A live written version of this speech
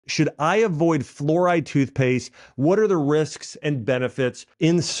Should I avoid fluoride toothpaste? What are the risks and benefits?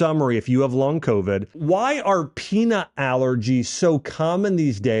 In summary, if you have long COVID, why are peanut allergies so common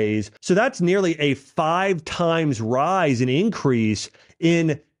these days? So that's nearly a 5 times rise and increase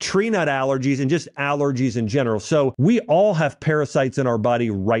in tree nut allergies and just allergies in general. So we all have parasites in our body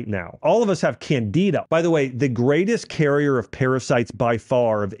right now. All of us have candida. By the way, the greatest carrier of parasites by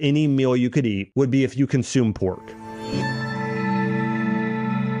far of any meal you could eat would be if you consume pork.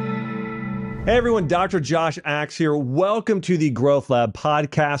 Hey everyone, Dr. Josh Axe here. Welcome to the Growth Lab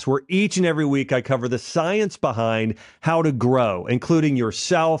podcast, where each and every week I cover the science behind how to grow, including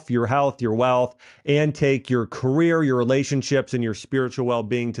yourself, your health, your wealth, and take your career, your relationships, and your spiritual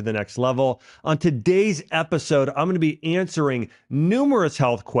well-being to the next level. On today's episode, I'm going to be answering numerous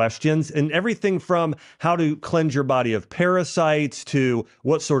health questions and everything from how to cleanse your body of parasites to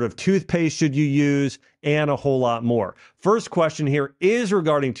what sort of toothpaste should you use, and a whole lot more. First question here is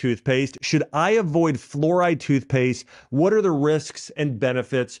regarding toothpaste. Should I avoid fluoride toothpaste? What are the risks and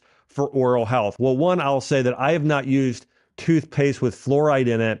benefits for oral health? Well, one, I'll say that I have not used toothpaste with fluoride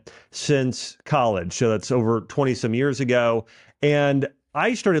in it since college. So that's over 20 some years ago. And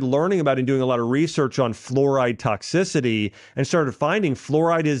I started learning about and doing a lot of research on fluoride toxicity and started finding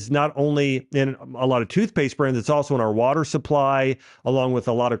fluoride is not only in a lot of toothpaste brands, it's also in our water supply, along with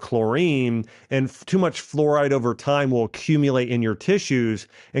a lot of chlorine. And too much fluoride over time will accumulate in your tissues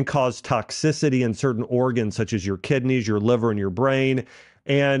and cause toxicity in certain organs, such as your kidneys, your liver, and your brain.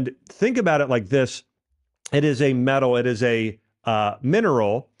 And think about it like this. It is a metal, it is a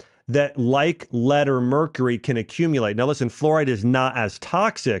mineral that, like lead or mercury, can accumulate. Now listen, fluoride is not as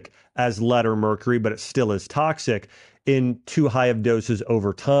toxic as lead or mercury, but it still is toxic in too high of doses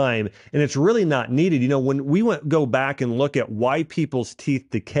over time. And it's really not needed. You know, when we go back and look at why people's teeth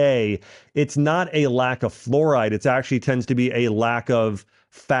decay, it's not a lack of fluoride. It actually tends to be a lack of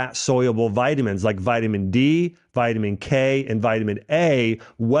fat-soluble vitamins like vitamin D, vitamin K, and vitamin A.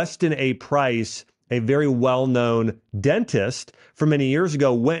 Weston A. Price, a very well-known dentist from many years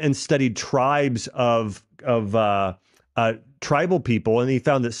ago, went and studied tribes of tribal people, and he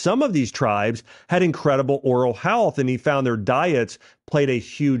found that some of these tribes had incredible oral health, and he found their diets played a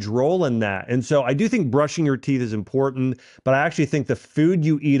huge role in that. And so I do think brushing your teeth is important, but I actually think the food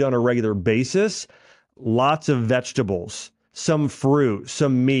you eat on a regular basis, lots of vegetables, some fruit,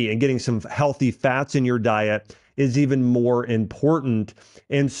 some meat, and getting some healthy fats in your diet is even more important.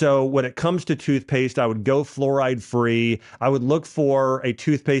 And so when it comes to toothpaste, I would go fluoride free. I would look for a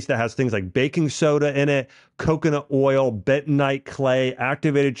toothpaste that has things like baking soda in it, coconut oil, bentonite clay,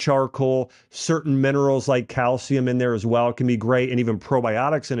 activated charcoal, certain minerals like calcium in there as well can be great, and even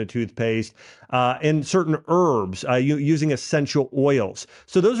probiotics in a toothpaste, and certain herbs, using essential oils.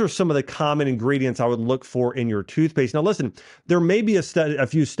 So those are some of the common ingredients I would look for in your toothpaste. Now listen, there may be a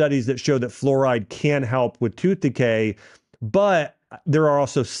few studies that show that fluoride can help with tooth decay, but there are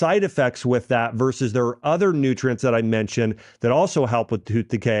also side effects with that versus there are other nutrients that I mentioned that also help with tooth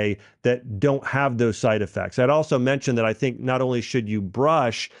decay that don't have those side effects. I'd also mention that I think not only should you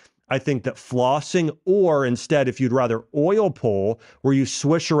brush, I think that flossing, or instead, if you'd rather oil pull, where you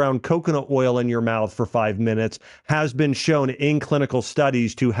swish around coconut oil in your mouth for 5 minutes, has been shown in clinical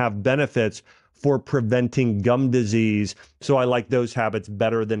studies to have benefits for preventing gum disease. So I like those habits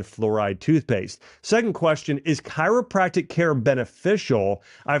better than fluoride toothpaste. Second question, is chiropractic care beneficial?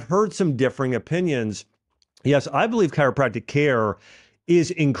 I've heard some differing opinions. Yes, I believe chiropractic care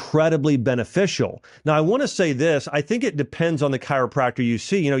is incredibly beneficial. Now, I want to say this. I think it depends on the chiropractor you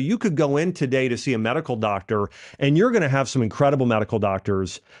see. You know, you could go in today to see a medical doctor, and you're going to have some incredible medical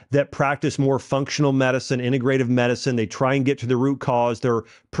doctors that practice more functional medicine, integrative medicine. They try and get to the root cause. They're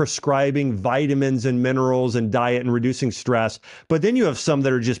prescribing vitamins and minerals and diet and reducing stress. But then you have some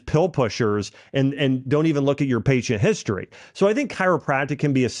that are just pill pushers and don't even look at your patient history. So I think chiropractic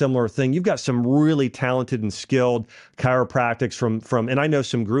can be a similar thing. You've got some really talented and skilled chiropractics and I know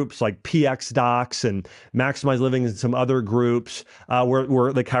some groups like PX Docs and Maximize Living and some other groups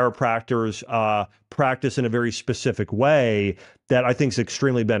where the chiropractors practice in a very specific way that I think is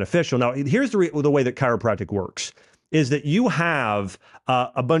extremely beneficial. Now, here's the way that chiropractic works, is that you have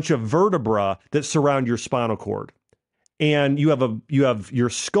a bunch of vertebra that surround your spinal cord. And you have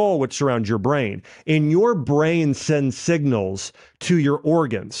your skull, which surrounds your brain, and your brain sends signals to your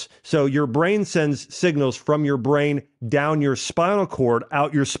organs. So your brain sends signals from your brain down your spinal cord,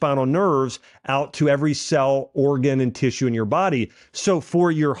 out your spinal nerves, out to every cell, organ, and tissue in your body. So for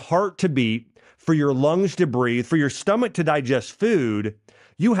your heart to beat, for your lungs to breathe, for your stomach to digest food,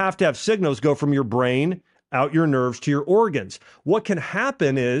 you have to have signals go from your brain, out your nerves to your organs. What can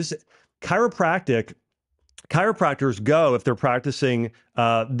happen is chiropractic chiropractors go, if they're practicing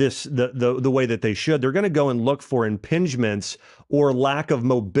the way that they should, they're going to go and look for impingements or lack of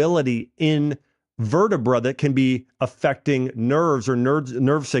mobility in vertebra that can be affecting nerves or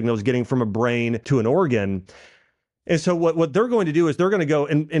nerve signals getting from a brain to an organ. And so what they're going to do is they're going to go,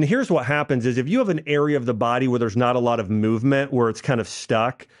 and here's what happens is if you have an area of the body where there's not a lot of movement, where it's kind of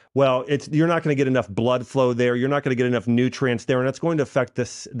stuck, well, you're not going to get enough blood flow there. You're not going to get enough nutrients there, and it's going to affect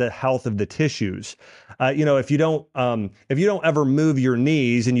the health of the tissues. If you don't ever move your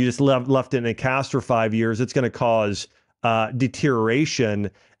knees and you just left it in a cast for 5 years, it's going to cause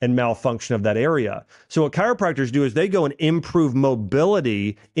deterioration and malfunction of that area. So what chiropractors do is they go and improve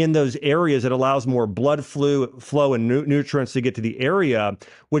mobility in those areas that allows more blood flow and nutrients to get to the area,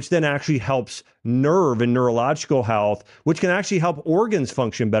 which then actually helps nerve and neurological health, which can actually help organs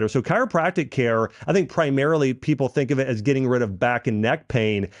function better. So chiropractic care, I think primarily people think of it as getting rid of back and neck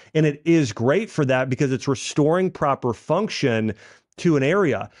pain, and it is great for that because it's restoring proper function to an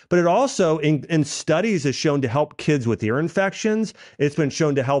area. But it also, in studies, is shown to help kids with ear infections. It's been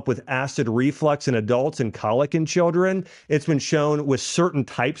shown to help with acid reflux in adults and colic in children. It's been shown with certain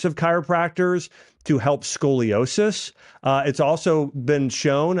types of chiropractors to help scoliosis. It's also been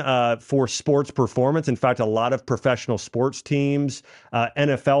shown for sports performance. In fact, a lot of professional sports teams,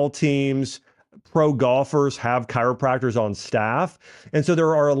 NFL teams, pro golfers have chiropractors on staff. And so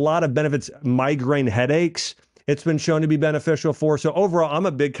there are a lot of benefits. Migraine headaches, it's been shown to be beneficial for. So overall, I'm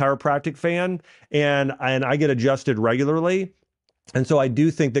a big chiropractic fan, and I get adjusted regularly. And so I do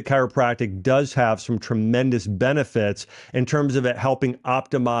think that chiropractic does have some tremendous benefits in terms of it helping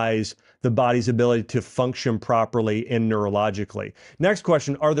optimize the body's ability to function properly and neurologically. Next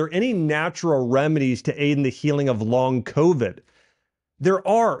question, are there any natural remedies to aid in the healing of long COVID? There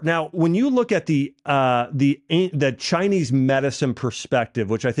are. Now, when you look at the Chinese medicine perspective,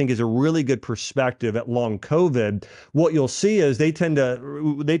 which I think is a really good perspective at long COVID, what you'll see is they tend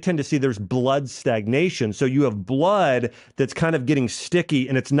to see there's blood stagnation. So you have blood that's kind of getting sticky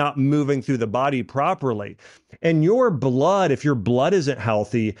and it's not moving through the body properly. And your blood, if your blood isn't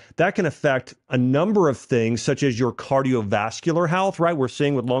healthy, that can affect a number of things, such as your cardiovascular health, right? We're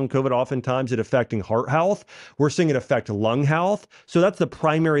seeing with long COVID, oftentimes it affecting heart health. We're seeing it affect lung health. So that's the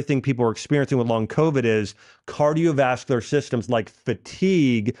primary thing people are experiencing with long COVID is cardiovascular systems like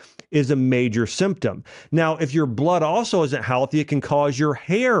fatigue is a major symptom. Now, if your blood also isn't healthy, it can cause your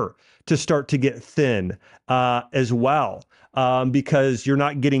hair to start to get thin as well. Because you're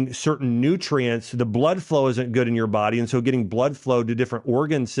not getting certain nutrients, the blood flow isn't good in your body. And so getting blood flow to different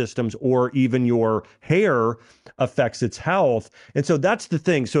organ systems or even your hair affects its health. And so that's the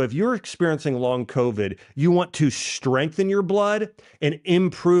thing. So if you're experiencing long COVID, you want to strengthen your blood and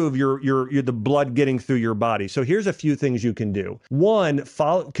improve the blood getting through your body. So here's a few things you can do. One,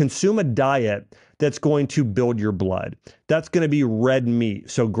 consume a diet that's going to build your blood. That's going to be red meat.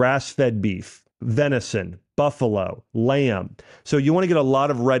 So grass-fed beef, venison, buffalo, lamb. So you want to get a lot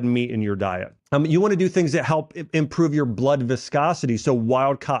of red meat in your diet. You want to do things that help improve your blood viscosity. So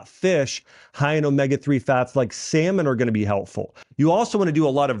wild-caught fish, high in omega-3 fats like salmon are going to be helpful. You also want to do a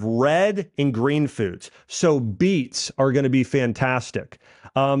lot of red and green foods. So beets are going to be fantastic.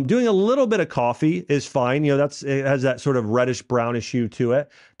 Doing a little bit of coffee is fine. You know, it has that sort of reddish brownish hue to it.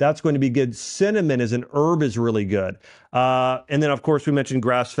 That's going to be good. Cinnamon as an herb is really good. And then, of course, we mentioned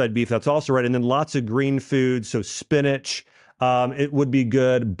grass-fed beef. That's also right. And then lots of green foods. So spinach, it would be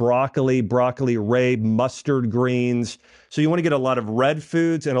good. Broccoli, rabe, mustard greens. So you want to get a lot of red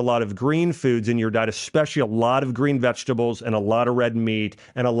foods and a lot of green foods in your diet, especially a lot of green vegetables and a lot of red meat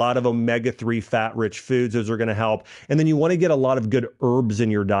and a lot of omega-3 fat-rich foods. Those are going to help. And then you want to get a lot of good herbs in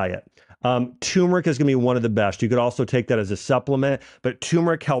your diet. Turmeric is going to be one of the best. You could also take that as a supplement, but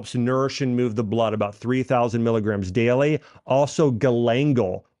turmeric helps nourish and move the blood about 3,000 milligrams daily. Also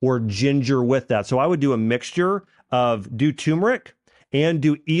galangal or ginger with that. So I would do a mixture of do turmeric and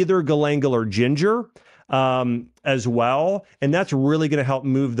do either galangal or ginger as well. And that's really going to help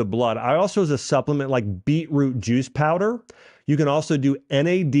move the blood. I also, as a supplement, like beetroot juice powder. You can also do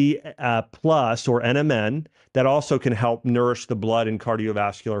NAD plus or NMN. That also can help nourish the blood and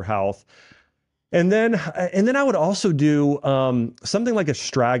cardiovascular health. And then I would also do something like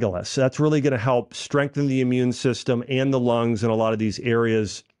astragalus. That's really going to help strengthen the immune system and the lungs in a lot of these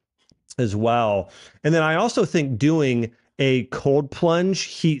areas as well. And then I also think doing a cold plunge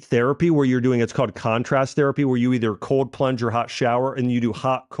heat therapy where you're doing, it's called contrast therapy, where you either cold plunge or hot shower and you do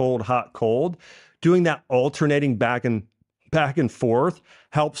hot, cold. Doing that alternating back and forth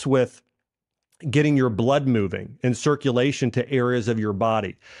helps with getting your blood moving and circulation to areas of your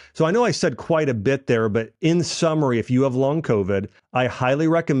body. So I know I said quite a bit there, but in summary, if you have long COVID, I highly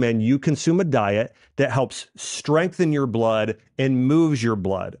recommend you consume a diet that helps strengthen your blood and moves your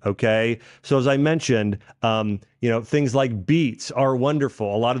blood. Okay. So as I mentioned, things like beets are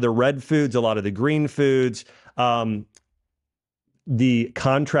wonderful. A lot of the red foods, a lot of the green foods, the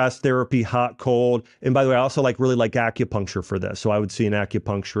contrast therapy, hot, cold. And by the way, I also really like acupuncture for this. So I would see an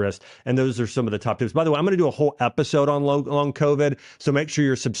acupuncturist. And those are some of the top tips. By the way, I'm going to do a whole episode on long COVID. So make sure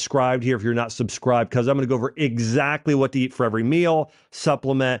you're subscribed here if you're not subscribed, because I'm going to go over exactly what to eat for every meal,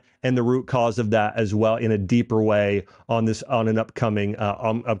 supplement, and the root cause of that as well in a deeper way on an upcoming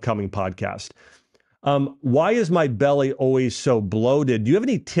podcast. Why is my belly always so bloated? Do you have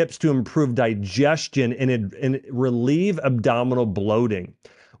any tips to improve digestion and relieve abdominal bloating?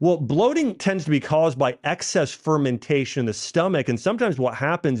 Well, bloating tends to be caused by excess fermentation in the stomach. And sometimes what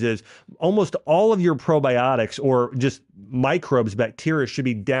happens is almost all of your probiotics or just microbes, bacteria, should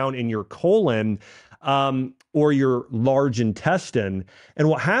be down in your colon or your large intestine. And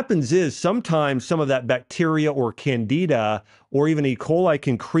what happens is sometimes some of that bacteria or candida or even E. coli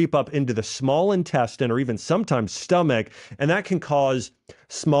can creep up into the small intestine or even sometimes stomach, and that can cause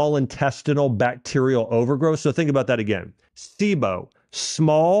small intestinal bacterial overgrowth. So think about that again. SIBO,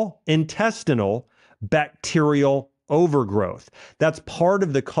 small intestinal bacterial overgrowth. That's part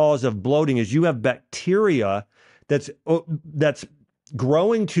of the cause of bloating is you have bacteria that's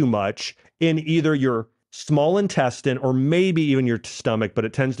growing too much in either your small intestine or maybe even your stomach, but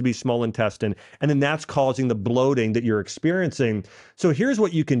it tends to be small intestine. And then that's causing the bloating that you're experiencing. So here's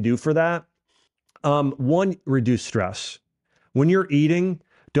what you can do for that. One, reduce stress. When you're eating,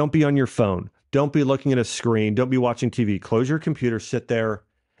 don't be on your phone. Don't be looking at a screen. Don't be watching TV. Close your computer, sit there,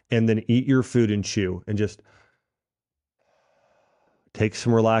 and then eat your food and chew and just take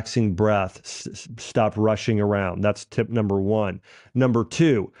some relaxing breath. Stop rushing around. That's tip number one. Number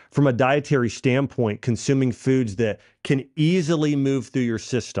two, from a dietary standpoint, consuming foods that can easily move through your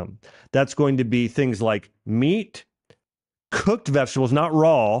system. That's going to be things like meat, cooked vegetables, not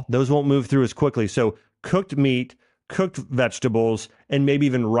raw. Those won't move through as quickly. So cooked meat, cooked vegetables, and maybe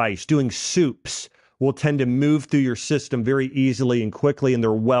even rice. Doing soups will tend to move through your system very easily and quickly, and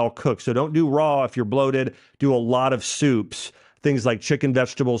they're well cooked. So don't do raw if you're bloated. Do a lot of soups. Things like chicken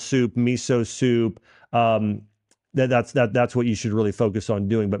vegetable soup, miso soup. That's what you should really focus on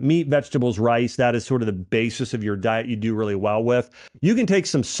doing. But meat, vegetables, rice, that is sort of the basis of your diet you do really well with. You can take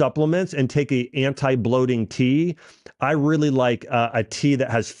some supplements and take a anti-bloating tea. I really like a tea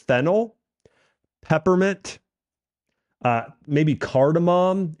that has fennel, peppermint, maybe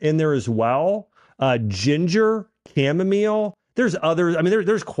cardamom in there as well, ginger, chamomile. There's others. I mean,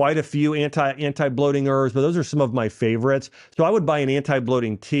 there's quite a few anti-bloating herbs, but those are some of my favorites. So I would buy an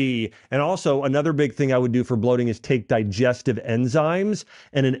anti-bloating tea. And also another big thing I would do for bloating is take digestive enzymes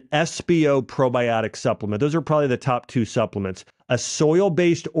and an SBO probiotic supplement. Those are probably the top two supplements. A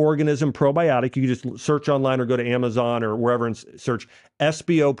soil-based organism probiotic. You can just search online or go to Amazon or wherever and search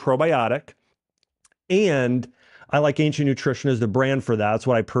SBO probiotic. And I like Ancient Nutrition as the brand for that. That's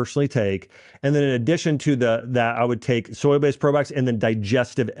what I personally take. And then in addition to that, I would take soy-based probiotics and then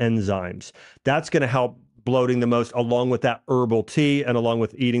digestive enzymes. That's going to help bloating the most, along with that herbal tea and along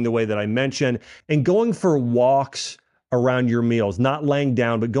with eating the way that I mentioned. And going for walks around your meals, not laying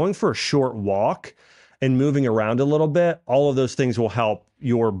down, but going for a short walk and moving around a little bit. All of those things will help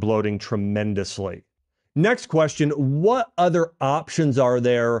your bloating tremendously. Next question, what other options are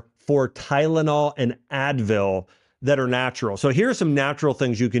there for Tylenol and Advil that are natural? So here are some natural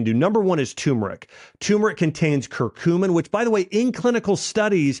things you can do. Number one is turmeric. Turmeric contains curcumin, which, by the way, in clinical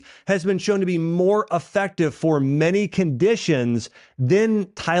studies has been shown to be more effective for many conditions than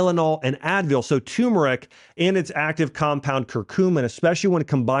Tylenol and Advil. So turmeric and its active compound curcumin, especially when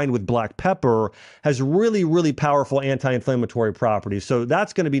combined with black pepper, has really, really powerful anti-inflammatory properties. So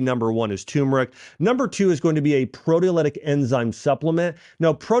that's going to be number one is turmeric. Number two is going to be a proteolytic enzyme supplement.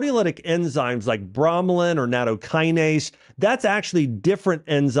 Now, proteolytic enzymes like bromelain or nattokinase, that's actually different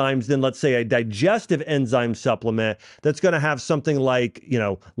enzymes than, let's say, a digestive enzyme supplement that's going to have something like,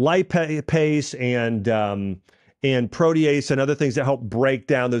 lipase and protease and other things that help break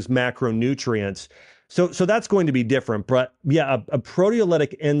down those macronutrients. So that's going to be different. But yeah, a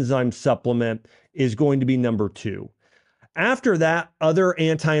proteolytic enzyme supplement is going to be number two. After that, other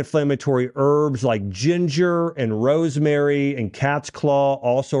anti-inflammatory herbs like ginger and rosemary and cat's claw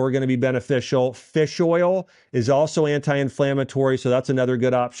also are going to be beneficial. Fish oil is also anti-inflammatory, so that's another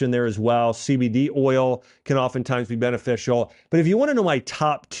good option there as well. CBD oil can oftentimes be beneficial. But if you want to know my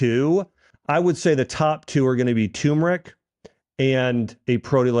top two, I would say the top two are going to be turmeric and a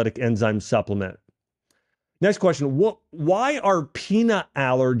proteolytic enzyme supplement. Next question. Why are peanut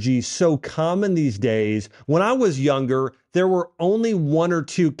allergies so common these days? When I was younger, there were only 1 or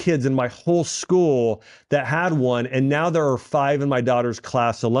 2 kids in my whole school that had one, and now there are 5 in my daughter's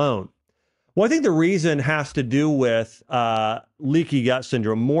class alone. Well, I think the reason has to do with leaky gut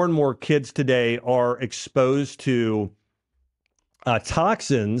syndrome. More and more kids today are exposed to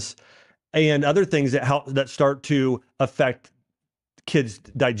toxins and other things that start to affect kids'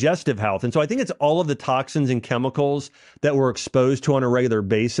 digestive health. And so I think it's all of the toxins and chemicals that we're exposed to on a regular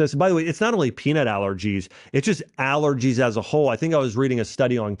basis. By the way, it's not only peanut allergies, it's just allergies as a whole. I think I was reading a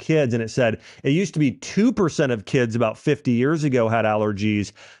study on kids and it said it used to be 2% of kids about 50 years ago had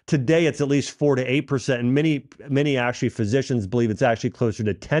allergies. Today, it's at least 4 to 8%. And many actually physicians believe it's actually closer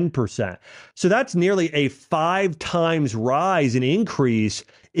to 10%. So that's nearly a 5 times rise and increase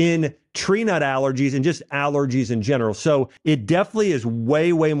in tree nut allergies and just allergies in general. So it definitely is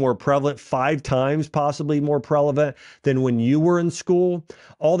way, way more prevalent, 5 times possibly more prevalent than when you were in school.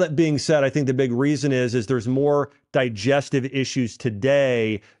 All that being said, I think the big reason is there's more digestive issues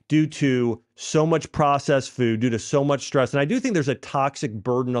today due to so much processed food, due to so much stress. And I do think there's a toxic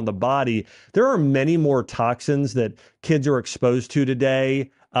burden on the body. There are many more toxins that kids are exposed to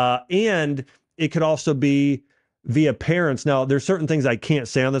today. And it could also be via parents. Now, there's certain things I can't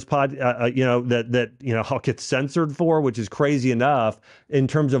say on this pod, that I'll get censored for, which is crazy enough in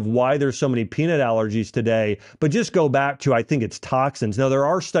terms of why there's so many peanut allergies today. But just go back to, I think it's toxins. Now, there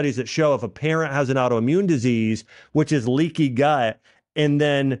are studies that show if a parent has an autoimmune disease, which is leaky gut, and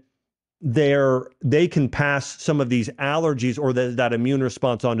then they can pass some of these allergies or that immune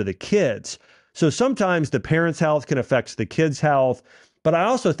response onto the kids. So sometimes the parent's health can affect the kid's health. But I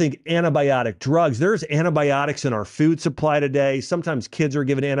also think antibiotic drugs, there's antibiotics in our food supply today. Sometimes kids are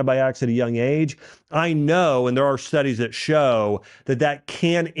given antibiotics at a young age. I know, and there are studies that show that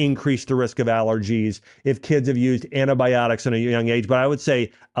can increase the risk of allergies if kids have used antibiotics at a young age. But I would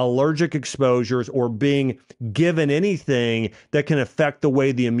say allergic exposures or being given anything that can affect the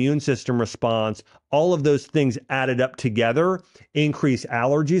way the immune system responds, all of those things added up together increase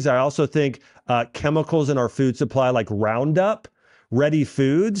allergies. I also think chemicals in our food supply like Roundup, ready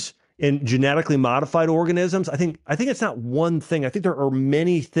foods in genetically modified organisms. I think it's not one thing. I think there are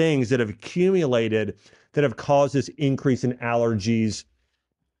many things that have accumulated that have caused this increase in allergies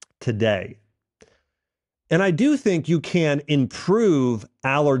today. And I do think you can improve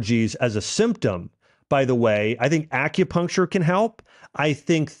allergies as a symptom. By the way, I think acupuncture can help. I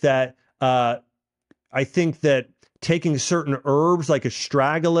think that taking certain herbs like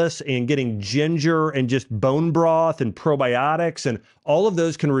astragalus and getting ginger and just bone broth and probiotics and all of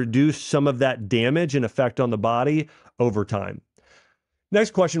those can reduce some of that damage and effect on the body over time.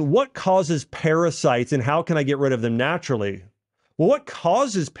 Next question, what causes parasites and how can I get rid of them naturally? Well, what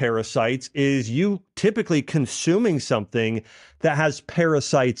causes parasites is you typically consuming something that has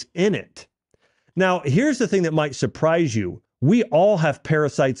parasites in it. Now, here's the thing that might surprise you. We all have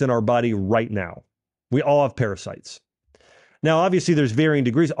parasites in our body right now. We all have parasites. Now, obviously, there's varying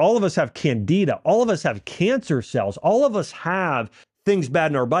degrees. All of us have candida. All of us have cancer cells. All of us have things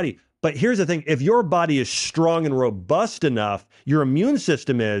bad in our body. But here's the thing. If your body is strong and robust enough, your immune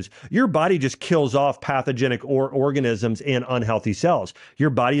system is, your body just kills off pathogenic organisms and unhealthy cells. Your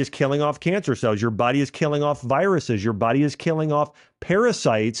body is killing off cancer cells. Your body is killing off viruses. Your body is killing off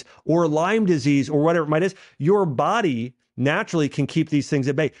parasites or Lyme disease or whatever it might is. Your body naturally can keep these things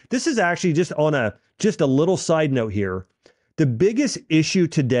at bay. This is actually just a little side note here. The biggest issue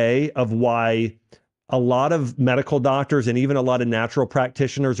today of why a lot of medical doctors and even a lot of natural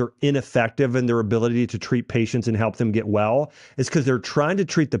practitioners are ineffective in their ability to treat patients and help them get well is because they're trying to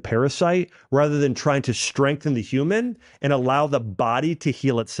treat the parasite rather than trying to strengthen the human and allow the body to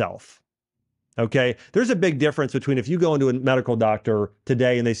heal itself. Okay, there's a big difference between if you go into a medical doctor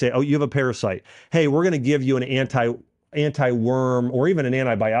today and they say, oh, you have a parasite. Hey, we're going to give you an anti-worm or even an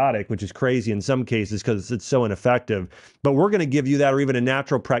antibiotic, which is crazy in some cases because it's so ineffective. But we're going to give you that, or even a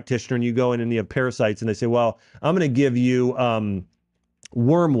natural practitioner, and you go in and you have parasites and they say, well, I'm going to give you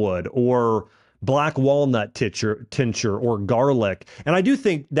wormwood or black walnut tincture or garlic. And I do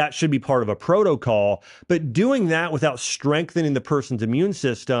think that should be part of a protocol, but doing that without strengthening the person's immune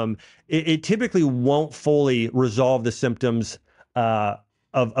system, it typically won't fully resolve the symptoms of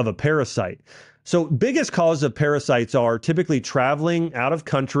a parasite. So biggest cause of parasites are typically traveling out of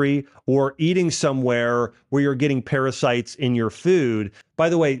country or eating somewhere where you're getting parasites in your food. By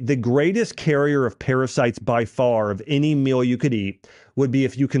the way, the greatest carrier of parasites by far of any meal you could eat would be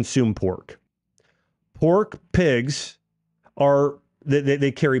if you consume pork. Pork pigs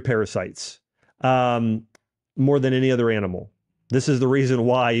they carry parasites more than any other animal. This is the reason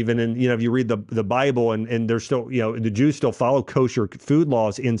why, even in, if you read the Bible, and there's still, the Jews still follow kosher food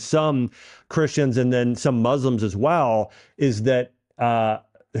laws in some Christians and then some Muslims as well, is that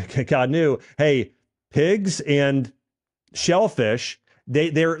God knew, hey, pigs and shellfish,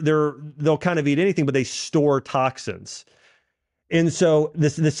 they'll kind of eat anything, but they store toxins. And so the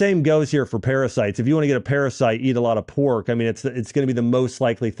same goes here for parasites. If you want to get a parasite, eat a lot of pork. I mean, it's going to be the most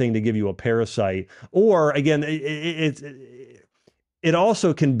likely thing to give you a parasite. Or again, it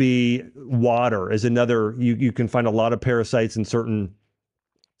also can be water as another. You can find a lot of parasites in certain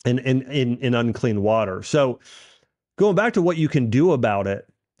in unclean water. So going back to what you can do about it,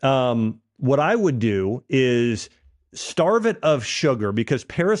 what I would do is starve it of sugar, because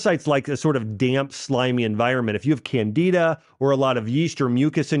parasites like a sort of damp, slimy environment. If you have candida or a lot of yeast or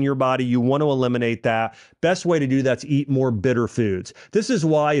mucus in your body, you want to eliminate that. Best way to do that's eat more bitter foods. This is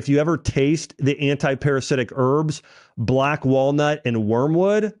why if you ever taste the anti-parasitic herbs, black walnut and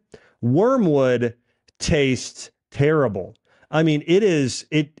wormwood tastes terrible. I mean, it's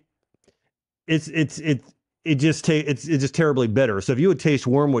just terribly bitter. So if you would taste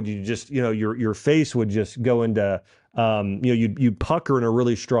wormwood, you just, your face would just go into, you'd pucker in a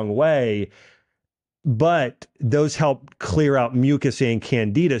really strong way. But those help clear out mucus and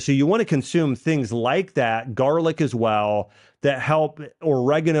candida. So you want to consume things like that, garlic as well, that help.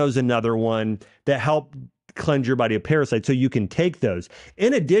 Oregano is another one that help cleanse your body of parasites, so you can take those.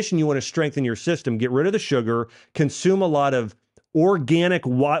 In addition, you want to strengthen your system, get rid of the sugar, consume a lot of organic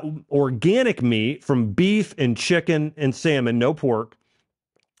meat from beef and chicken and salmon, no pork,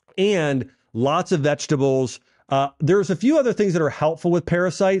 and lots of vegetables. There's a few other things that are helpful with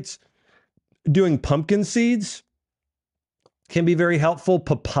parasites. Doing pumpkin seeds can be very helpful.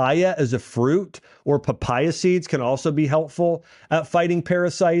 Papaya as a fruit or papaya seeds can also be helpful at fighting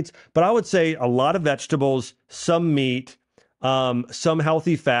parasites. But I would say a lot of vegetables, some meat, some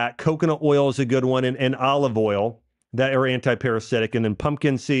healthy fat. Coconut oil is a good one, and olive oil that are anti-parasitic, and then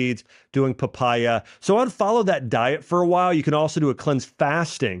pumpkin seeds, doing papaya. So I'd follow that diet for a while. You can also do a cleanse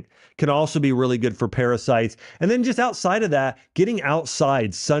fasting, can also be really good for parasites. And then just outside of that, getting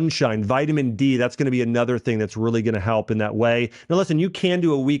outside, sunshine, vitamin D, that's going to be another thing that's really going to help in that way. Now listen, you can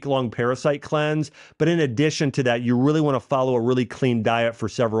do a week-long parasite cleanse, but in addition to that, you really want to follow a really clean diet for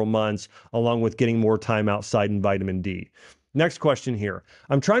several months, along with getting more time outside and vitamin D. Next question here.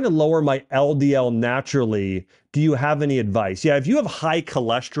 I'm trying to lower my LDL naturally. Do you have any advice? Yeah, if you have high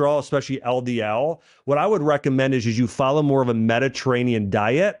cholesterol, especially LDL, what I would recommend is you follow more of a Mediterranean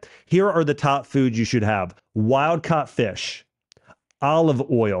diet. Here are the top foods you should have: wild-caught fish, olive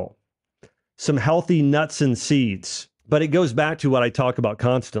oil, some healthy nuts and seeds. But it goes back to what I talk about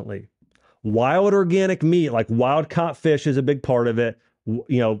constantly. Wild organic meat, like wild-caught fish, is a big part of it.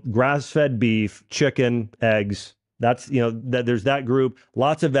 Grass-fed beef, chicken, eggs. That's, there's that group.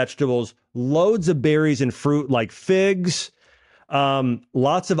 Lots of vegetables, loads of berries and fruit like figs,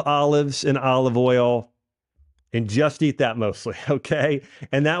 lots of olives and olive oil, and just eat that mostly, okay?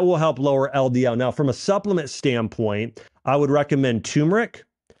 And that will help lower LDL. Now, from a supplement standpoint, I would recommend turmeric.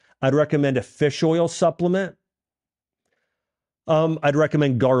 I'd recommend a fish oil supplement. I'd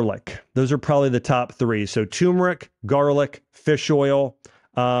recommend garlic. Those are probably the top three. So turmeric, garlic, fish oil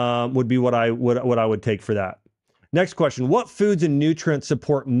would be what I would take for that. Next question. What foods and nutrients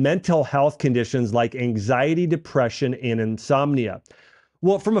support mental health conditions like anxiety, depression, and insomnia?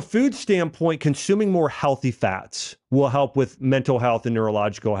 Well, from a food standpoint, consuming more healthy fats will help with mental health and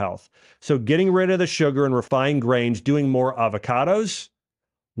neurological health. So getting rid of the sugar and refined grains, doing more avocados,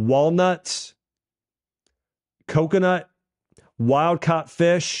 walnuts, coconut, wild-caught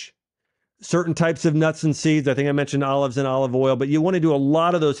fish, certain types of nuts and seeds. I think I mentioned olives and olive oil, but you want to do a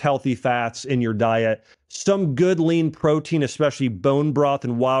lot of those healthy fats in your diet. Some good lean protein, especially bone broth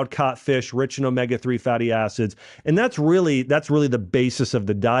and wild-caught fish, rich in omega-3 fatty acids. And that's really the basis of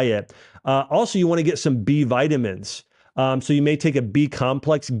the diet. Also, you want to get some B vitamins. So you may take a B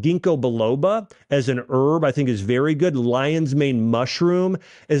complex. Ginkgo biloba as an herb, I think, is very good. Lion's mane mushroom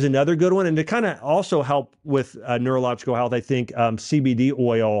is another good one. And to kind of also help with neurological health, I think CBD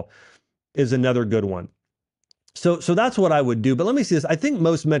oil is another good one. So that's what I would do. But let me see this. I think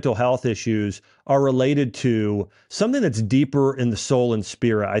most mental health issues are related to something that's deeper in the soul and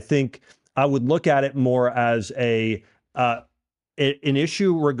spirit. I think I would look at it more as an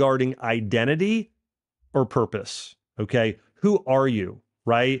issue regarding identity or purpose. Okay. Who are you?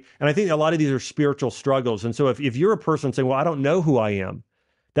 Right. And I think a lot of these are spiritual struggles. And so if you're a person saying, well, I don't know who I am,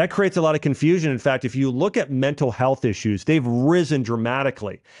 That creates a lot of confusion. In fact, if you look at mental health issues, they've risen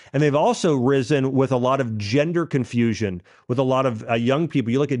dramatically. And they've also risen with a lot of gender confusion with a lot of young people.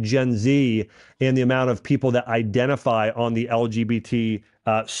 You look at Gen Z and the amount of people that identify on the LGBT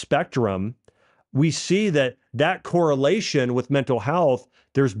spectrum, we see that correlation with mental health,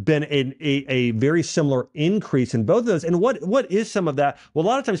 there's been a very similar increase in both of those. And what is some of that? Well, a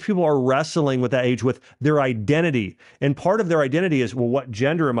lot of times people are wrestling with that age with their identity. And part of their identity is, well, what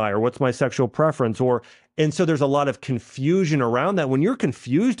gender am I? Or what's my sexual preference? And so there's a lot of confusion around that. When you're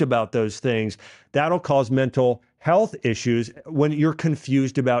confused about those things, that'll cause mental health issues when you're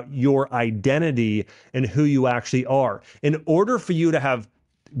confused about your identity and who you actually are. In order for you to have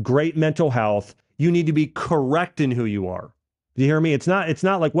great mental health, you need to be correct in who you are. Do you hear me? It's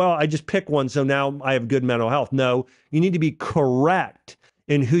not like, well, I just pick one, so now I have good mental health. No, you need to be correct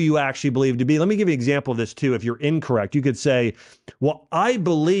in who you actually believe to be. Let me give you an example of this too. If you're incorrect, you could say, well, I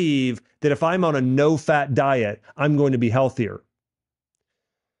believe that if I'm on a no-fat diet, I'm going to be healthier.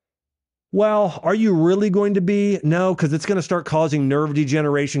 Well, are you really going to be? No, because it's going to start causing nerve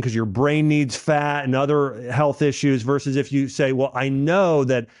degeneration because your brain needs fat and other health issues, versus if you say, well, I know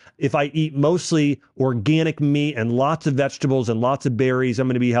that if I eat mostly organic meat and lots of vegetables and lots of berries, I'm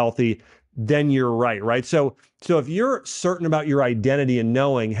going to be healthy. Then you're right? So if you're certain about your identity and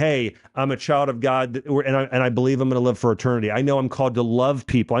knowing, hey, I'm a child of God and I believe I'm going to live for eternity. I know I'm called to love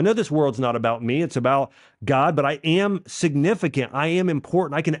people. I know this world's not about me. It's about God, but I am significant. I am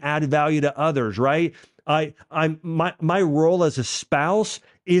important. I can add value to others, right? My role as a spouse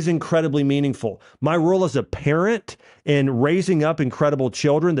is incredibly meaningful. My role as a parent in raising up incredible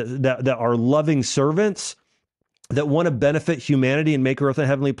children that are loving servants, that want to benefit humanity and make earth a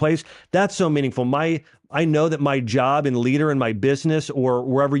heavenly place, that's so meaningful. I know that my job and leader in my business or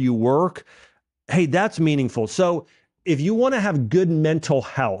wherever you work, hey, that's meaningful. So if you want to have good mental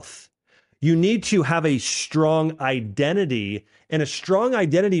health, you need to have a strong identity. And a strong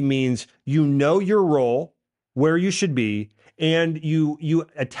identity means you know your role, where you should be, and you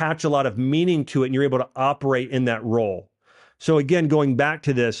attach a lot of meaning to it, and you're able to operate in that role. So again, going back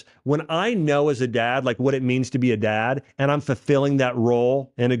to this, when I know as a dad, like what it means to be a dad, and I'm fulfilling that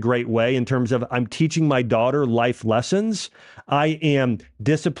role in a great way in terms of I'm teaching my daughter life lessons, I am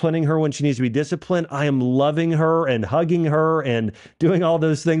disciplining her when she needs to be disciplined, I am loving her and hugging her and doing all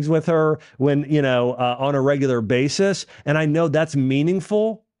those things with her when, on a regular basis, and I know that's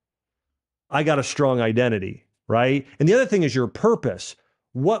meaningful, I got a strong identity, right? And the other thing is your purpose.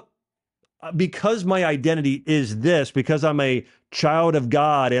 Because my identity is this, because I'm a child of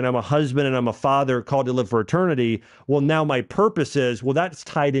God and I'm a husband and I'm a father called to live for eternity, well, now my purpose is, well, that's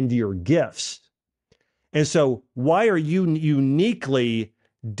tied into your gifts. And so why are you uniquely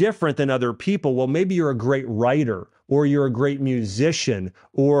different than other people? Well, maybe you're a great writer, or you're a great musician,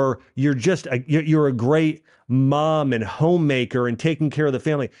 or you're you're a great mom and homemaker and taking care of the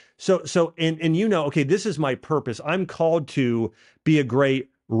family. So okay, this is my purpose. I'm called to be a great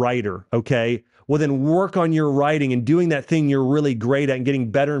writer, okay? Well, then work on your writing and doing that thing you're really great at and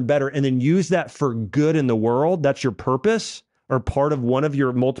getting better and better, and then use that for good in the world. That's your purpose, or part of one of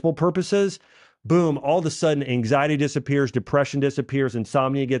your multiple purposes. Boom, all of a sudden anxiety disappears, depression disappears,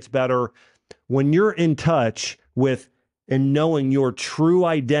 insomnia gets better. When you're in touch with and knowing your true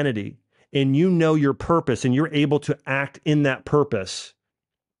identity, and you know your purpose, and you're able to act in that purpose,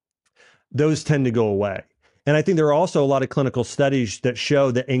 those tend to go away. And I think there are also a lot of clinical studies that show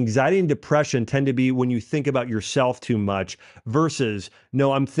that anxiety and depression tend to be when you think about yourself too much versus,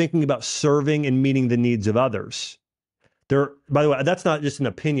 no, I'm thinking about serving and meeting the needs of others. By the way, that's not just an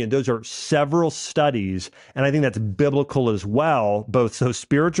opinion. Those are several studies, and I think that's biblical as well, both so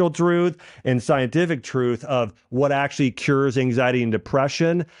spiritual truth and scientific truth of what actually cures anxiety and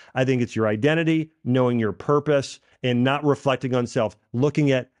depression. I think it's your identity, knowing your purpose, and not reflecting on self,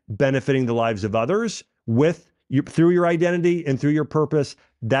 looking at benefiting the lives of others through your identity and through your purpose.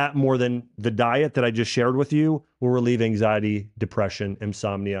 That, more than the diet that I just shared with you, will relieve anxiety, depression,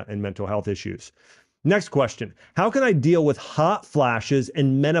 insomnia, and mental health issues. Next question. How can I deal with hot flashes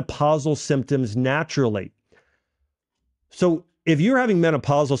and menopausal symptoms naturally? So if you're having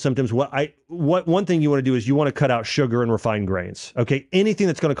menopausal symptoms, one thing you want to do is you want to cut out sugar and refined grains. Okay. Anything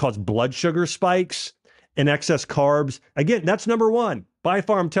that's going to cause blood sugar spikes and excess carbs. Again, that's number one. By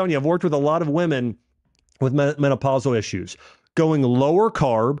far, I'm telling you, I've worked with a lot of women with menopausal issues. Going lower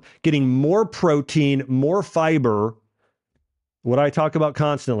carb, getting more protein, more fiber. What I talk about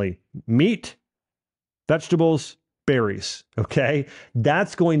constantly: meat, vegetables, berries. Okay.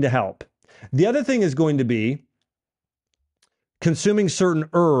 That's going to help. The other thing is going to be consuming certain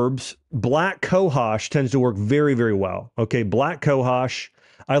herbs. Black cohosh tends to work very, very well. Okay. Black cohosh.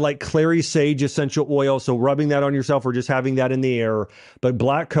 I like clary sage essential oil, so rubbing that on yourself or just having that in the air. But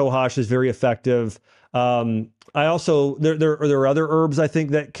black cohosh is very effective. I also there are other herbs I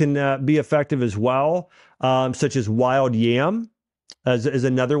think that can be effective as well, such as wild yam is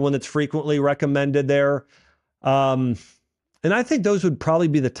another one that's frequently recommended there. Um, and I think those would probably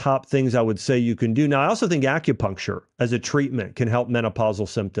be the top things I would say you can do. Now, I also think acupuncture as a treatment can help menopausal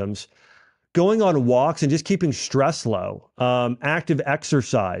symptoms. Going on walks and just keeping stress low, active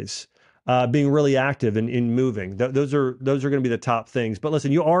exercise, being really active and in moving. Those are going to be the top things. But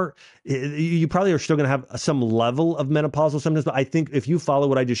listen, you probably are still going to have some level of menopausal symptoms. But I think if you follow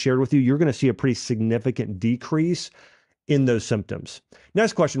what I just shared with you, you're going to see a pretty significant decrease in those symptoms.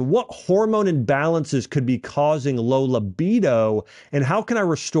 Next question, what hormone imbalances could be causing low libido, and how can I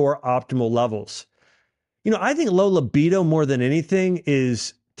restore optimal levels? I think low libido more than anything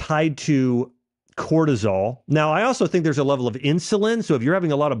is tied to cortisol. Now, I also think there's a level of insulin. So if you're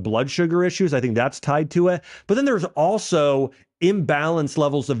having a lot of blood sugar issues, I think that's tied to it. But then there's also imbalanced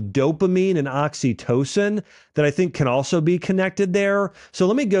levels of dopamine and oxytocin that I think can also be connected there. So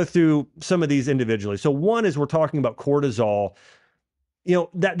let me go through some of these individually. So one is we're talking about cortisol.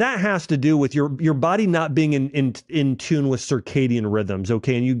 That has to do with your body not being in tune with circadian rhythms,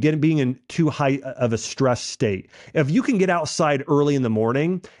 okay? And you being in too high of a stress state. If you can get outside early in the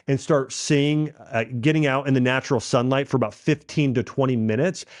morning and start getting out in the natural sunlight for about 15 to 20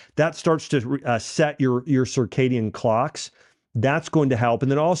 minutes, that starts to set your circadian clocks. That's going to help.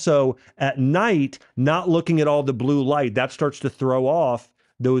 And then also at night, not looking at all the blue light, that starts to throw off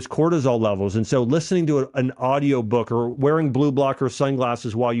those cortisol levels. And so listening to an audio book or wearing blue blocker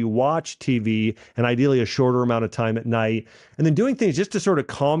sunglasses while you watch TV, and ideally a shorter amount of time at night, and then doing things just to sort of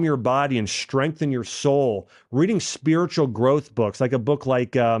calm your body and strengthen your soul, reading spiritual growth books, like a book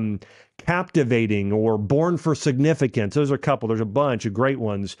like Captivating or Born for Significance. Those are a couple. There's a bunch of great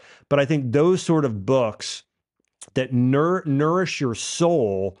ones. But I think those sort of books that nourish your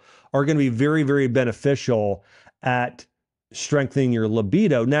soul are going to be very, very beneficial at strengthening your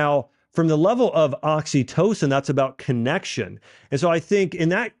libido. Now, from the level of oxytocin, that's about connection. And so I think, and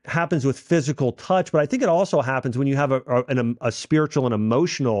that happens with physical touch, but I think it also happens when you have a spiritual and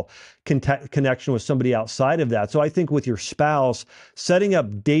emotional connection with somebody outside of that. So I think with your spouse, setting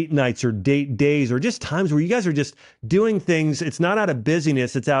up date nights or date days or just times where you guys are just doing things, it's not out of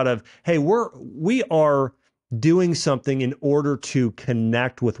busyness, it's out of, hey, we are doing something in order to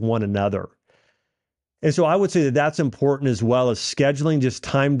connect with one another. And so I would say that that's important, as well as scheduling just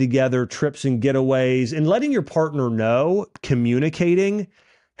time together, trips and getaways, and letting your partner know, communicating,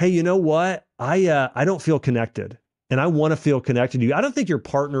 hey, you know what? I don't feel connected and I want to feel connected to you. I don't think your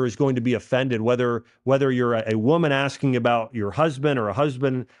partner is going to be offended whether you're a woman asking about your husband or a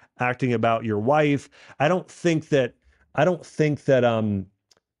husband asking about your wife. I don't think that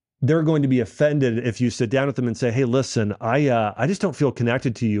they're going to be offended if you sit down with them and say, hey, listen, I just don't feel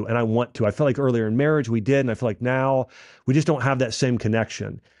connected to you and I want to. I feel like earlier in marriage we did, and I feel like now we just don't have that same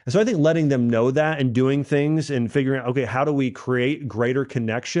connection. And so I think letting them know that and doing things and figuring out, okay, how do we create greater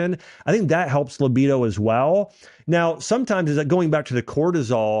connection? I think that helps libido as well. Now, sometimes, going back to the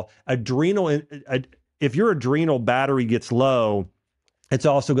cortisol, if your adrenal battery gets low, it's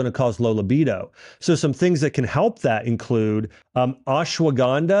also going to cause low libido. So some things that can help that include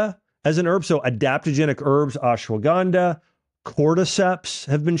ashwagandha as an herb. So adaptogenic herbs, ashwagandha, cordyceps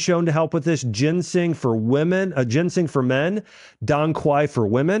have been shown to help with this. Ginseng for women, ginseng for men, dong quai for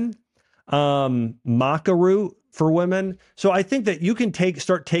women, maca root for women. So I think that you can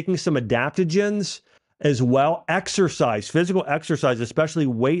start taking some adaptogens as well. Exercise, physical exercise, especially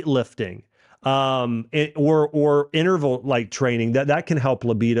weightlifting. Or interval like training that can help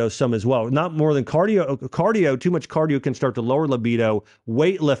libido some as well. Not more than cardio. Too much cardio can start to lower libido.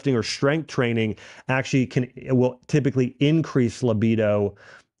 Weightlifting or strength training actually will typically increase libido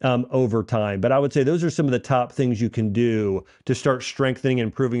over time. But I would say those are some of the top things you can do to start strengthening and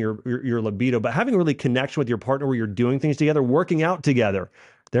improving your libido. But having a really connection with your partner where you're doing things together, working out together.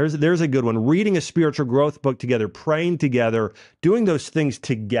 There's a good one. Reading a spiritual growth book together, praying together, doing those things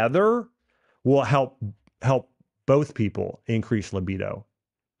together will help both people increase libido.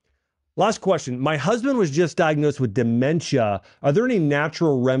 Last question. My husband was just diagnosed with dementia. Are there any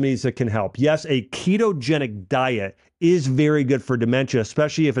natural remedies that can help? Yes, a ketogenic diet is very good for dementia,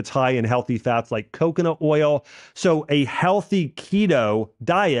 especially if it's high in healthy fats like coconut oil. So a healthy keto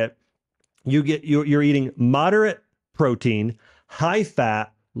diet, you're eating moderate protein, high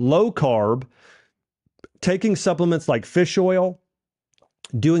fat, low carb, taking supplements like fish oil,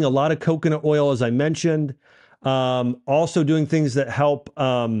 doing a lot of coconut oil, as I mentioned, also doing things that help.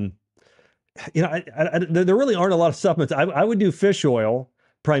 There really aren't a lot of supplements. I would do fish oil,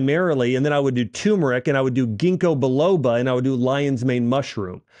 primarily, and then I would do turmeric, and I would do ginkgo biloba, and I would do lion's mane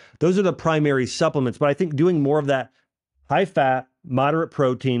mushroom. Those are the primary supplements, but I think doing more of that high fat, moderate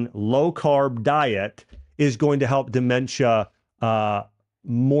protein, low carb diet is going to help dementia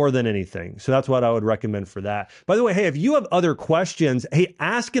more than anything. So that's what I would recommend for that. By the way, hey, if you have other questions, hey,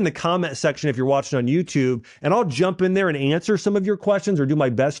 ask in the comment section if you're watching on YouTube, and I'll jump in there and answer some of your questions or do my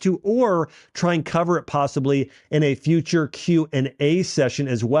best to, or try and cover it possibly in a future Q&A session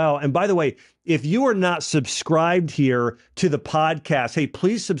as well. And by the way, if you are not subscribed here to the podcast, hey,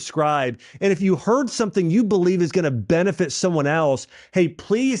 please subscribe. And if you heard something you believe is going to benefit someone else, hey,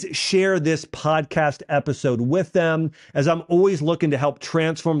 please share this podcast episode with them, as I'm always looking to help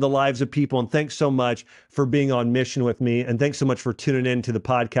transform the lives of people. And thanks so much for being on mission with me. And thanks so much for tuning in to the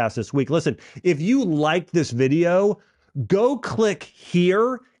podcast this week. Listen, if you liked this video, go click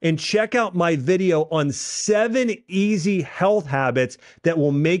here and check out my video on 7 easy health habits that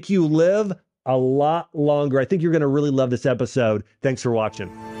will make you live a lot longer. I think you're going to really love this episode. Thanks for watching.